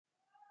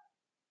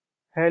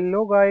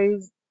Hello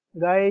guys,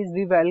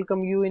 we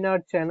welcome you in our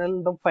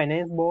channel, The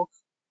Finance Box,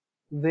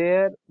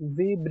 where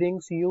we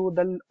brings you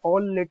the all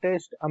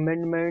latest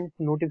amendments,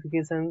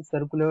 notifications,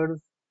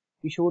 circulars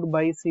issued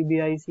by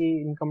CBIC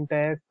Income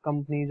Tax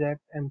Companies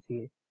Act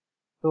 (MCA).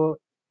 So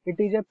it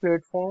is a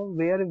platform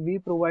where we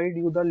provide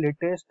you the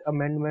latest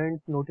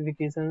amendments,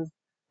 notifications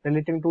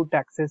relating to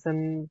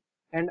taxation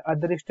and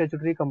other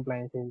statutory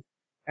compliances.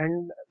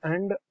 And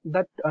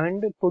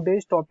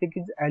today's topic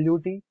is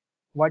LUT.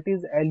 What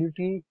is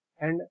LUT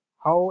and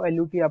how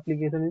LUT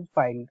application is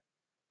filed.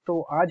 तो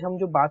आज हम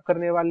जो बात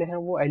करने वाले हैं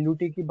वो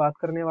LUT की बात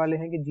करने वाले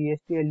हैं कि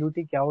GST LUT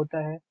क्या होता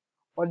है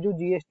और जो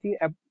GST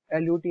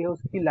LUT है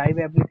उसकी लाइव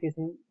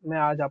एप्लीकेशन मैं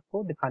आज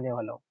आपको दिखाने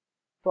वाला हूँ।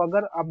 तो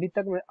अगर अभी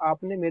तक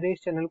आपने मेरे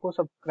इस चैनल को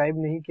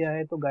सब्सक्राइब नहीं किया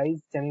है तो गाइस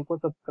चैनल को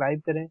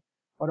सब्सक्राइब करें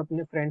और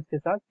अपने फ्रेंड्स के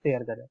साथ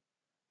शेयर करें।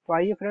 तो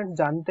आइए फ्रेंड्स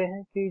जानते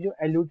हैं कि जो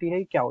LUT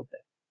है क्या होता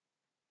है।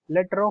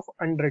 लेटर ऑफ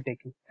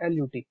अंडरटेकिंग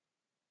LUT,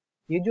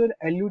 ये जो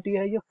LUT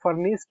है ये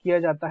फर्निश किया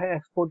जाता है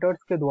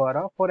एक्सपोर्टर्स के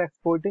द्वारा for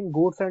exporting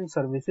goods and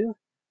services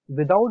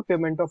without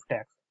payment of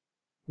tax.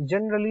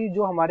 Generally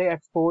जो हमारे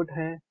एक्सपोर्ट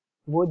हैं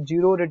वो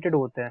जीरो रेटेड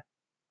होते हैं,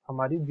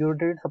 हमारी जीरो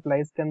रेटेड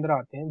सप्लाईज के अंदर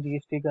आते हैं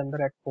GST के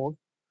अंदर एक्सपोर्ट।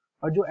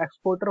 और जो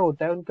एक्सपोर्टर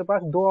होता है उनके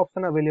पास दो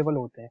ऑप्शन अवेलेबल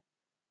होते हैं।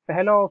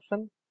 पहला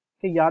ऑप्शन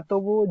कि या तो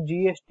वो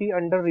GST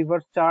अंडर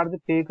रिवर्स चार्ज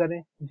पे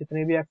करें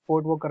जितने भी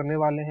एक्सपोर्ट वो करने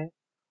वाले हैं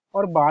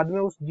और बाद में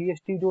उस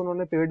GST जो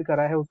उन्होंने पेड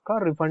करा है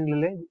उसका रिफंड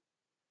ले लें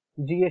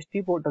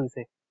GST पोर्टल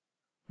से।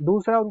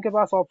 दूसरा उनके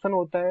पास ऑप्शन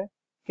होता है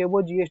कि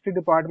वो GST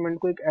डिपार्टमेंट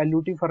को एक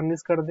LUT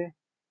फर्निश कर दें,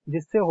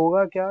 जिससे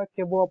होगा क्या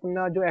कि वो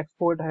अपना जो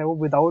एक्सपोर्ट है वो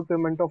विदाउट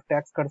पेमेंट ऑफ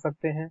टैक्स कर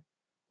सकते हैं।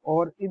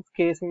 और इस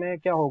केस में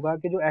क्या होगा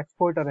कि जो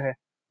एक्सपोर्टर है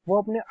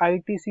वो अपने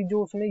ITC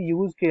जो उसने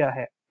यूज किया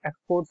है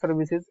एक्सपोर्ट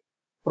सर्विसेज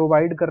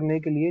प्रोवाइड करने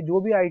के लिए, जो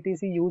भी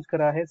ITC यूज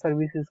करा है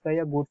सर्विसेज का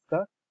या गुड्स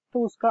का,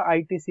 तो उसका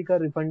ITC का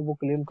रिफंड वो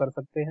क्लेम कर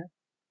सकते हैं।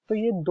 तो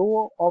ये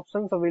दो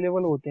ऑप्शंस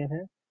अवेलेबल होते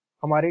हैं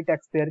हमारे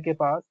टैक्स पेयर के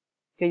पास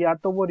कि या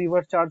तो वो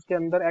रिवर्स चार्ज के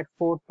अंदर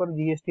एक्सपोर्ट पर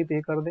GST पे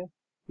कर दें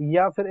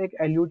या फिर एक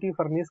LUT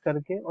फर्निश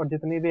करके और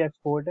जितने भी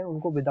एक्सपोर्ट है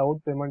उनको without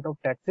payment of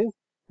taxes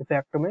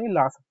effect में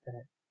ला सकते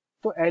हैं।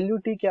 तो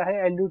LUT क्या है?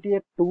 LUT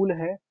एक टूल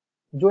है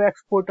जो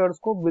एक्सपोर्टर्स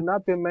को बिना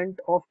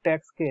पेमेंट ऑफ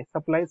टैक्स के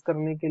सप्लाईज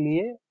करने के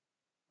लिए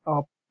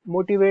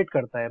मोटिवेट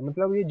करता है।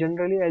 मतलब ये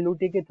जनरली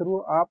LUT के थ्रू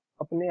आप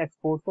अपने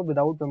एक्सपोर्ट को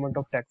विदाउट पेमेंट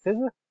ऑफ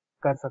टैक्सेस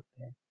कर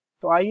सकते हैं।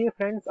 तो आइए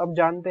फ्रेंड्स अब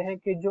जानते हैं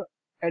कि जो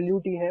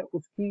LUT है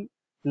उसकी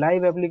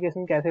लाइव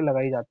एप्लीकेशन कैसे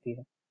लगाई जाती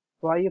है।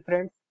 तो आइए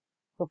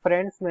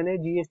फ्रेंड्स मैंने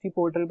GST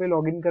पोर्टल पे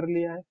लॉगिन कर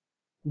लिया है।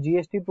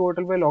 GST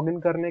पोर्टल पे लॉगिन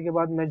करने के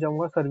बाद मैं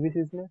जाऊंगा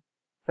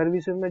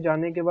सर्विसेज में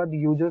जाने के बाद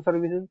यूजर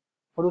सर्विसेज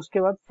और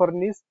उसके बाद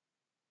furnish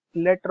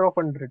letter of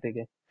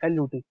undertaking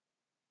LUT,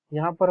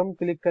 यहाँ पर हम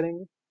क्लिक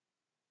करेंगे।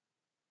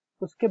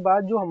 उसके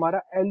बाद जो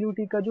हमारा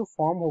LUT का जो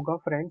फॉर्म होगा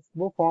फ्रेंड्स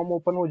वो फॉर्म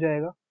ओपन हो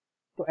जाएगा।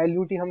 तो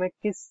LUT हमें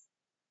किस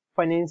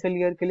फाइनेंशियल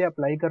ईयर के लिए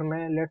अप्लाई करना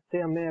है, लेट्स से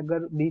हमें अगर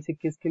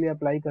 2021 के लिए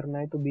अप्लाई करना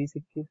है तो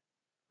 2021।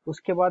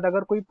 उसके बाद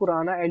अगर कोई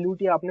पुराना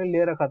LUT आपने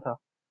ले रखा था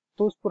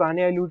तो उस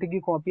पुराने LUT की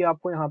कॉपी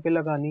आपको यहाँ पे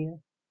लगानी है।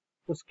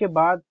 उसके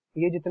बाद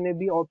ये जितने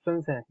भी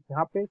ऑप्शंस हैं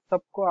यहाँ पे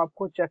सबको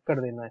आपको चेक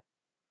कर देना है।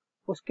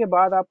 उसके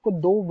बाद आपको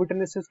दो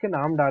विटनेसेस के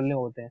नाम डालने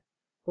होते हैं।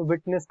 तो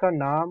विटनेस का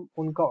नाम,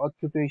 उनका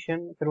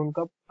ऑक्यूपेशन, फिर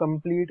उनका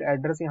कंप्लीट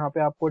एड्रेस यहाँ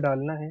पे आपको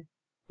डालना है।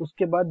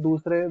 उसके बाद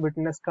दूसरे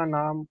विटनेस का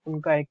नाम,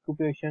 उनका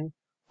ऑक्यूपेशन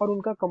और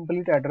उनका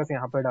कंप्लीट एड्रेस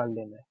यहाँ पे डाल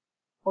देना है।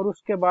 और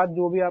उसके बाद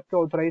जो भी आपके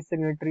ऑथराइज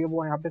सिग्नेटरी है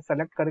वो यहाँ पे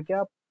सेलेक्ट करके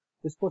आप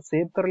इसको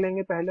सेव कर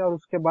लेंगे पहले, और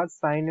उसके बाद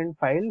साइन एंड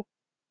फाइल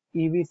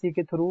EVC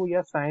के थ्रू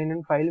या sign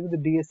and file with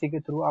DSC के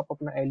थ्रू आप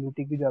अपना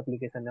LUT की जो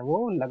एप्लीकेशन है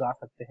वो लगा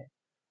सकते हैं।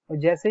 और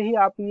जैसे ही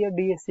आप ये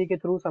DSC के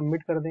थ्रू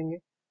सबमिट कर देंगे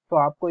तो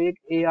आपको एक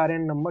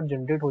ARN नंबर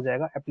जनरेट हो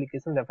जाएगा,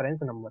 एप्लीकेशन रेफरेंस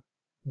नंबर।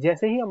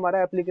 जैसे ही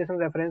हमारा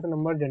एप्लीकेशन रेफरेंस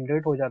नंबर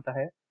जनरेट हो जाता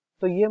है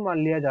तो ये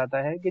मान लिया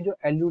जाता है कि जो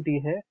LUT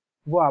है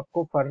वो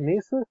आपको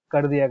फर्निश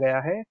कर दिया गया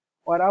है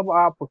और अब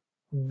आप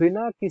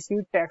बिना किसी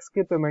टैक्स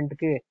के पेमेंट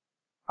के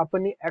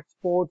अपनी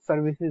एक्सपोर्ट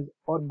सर्विसेज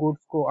और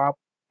गुड्स को आप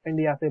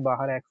इंडिया से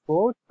बाहर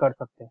एक्सपोर्ट कर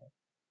सकते हैं।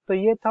 तो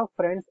ये था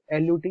फ्रेंड्स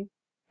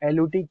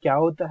LUT क्या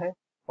होता है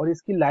और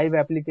इसकी लाइव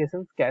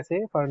एप्लीकेशन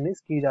कैसे फर्निश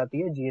की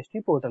जाती है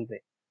GST पोर्टल पे।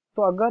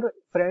 तो अगर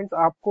फ्रेंड्स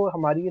आपको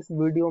हमारी इस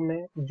वीडियो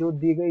में जो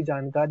दी गई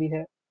जानकारी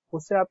है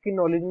उससे आपकी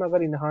नॉलेज में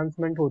अगर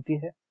इन्हांसमेंट होती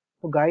है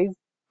तो गाइज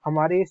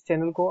हमारे इस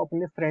चैनल को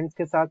अपने फ्रेंड्स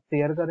के साथ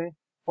शेयर करें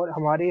और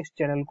हमारे इस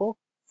चैनल को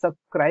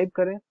सब्सक्राइब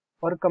करें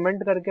और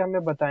कमेंट करके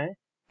हमें बताएं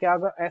कि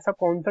अगर ऐसा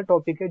कौन सा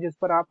टॉपिक है जिस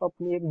पर आप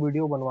अपनी एक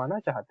वीडियो बनवाना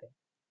चाहते हैं।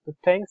 तो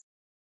थैंक्स।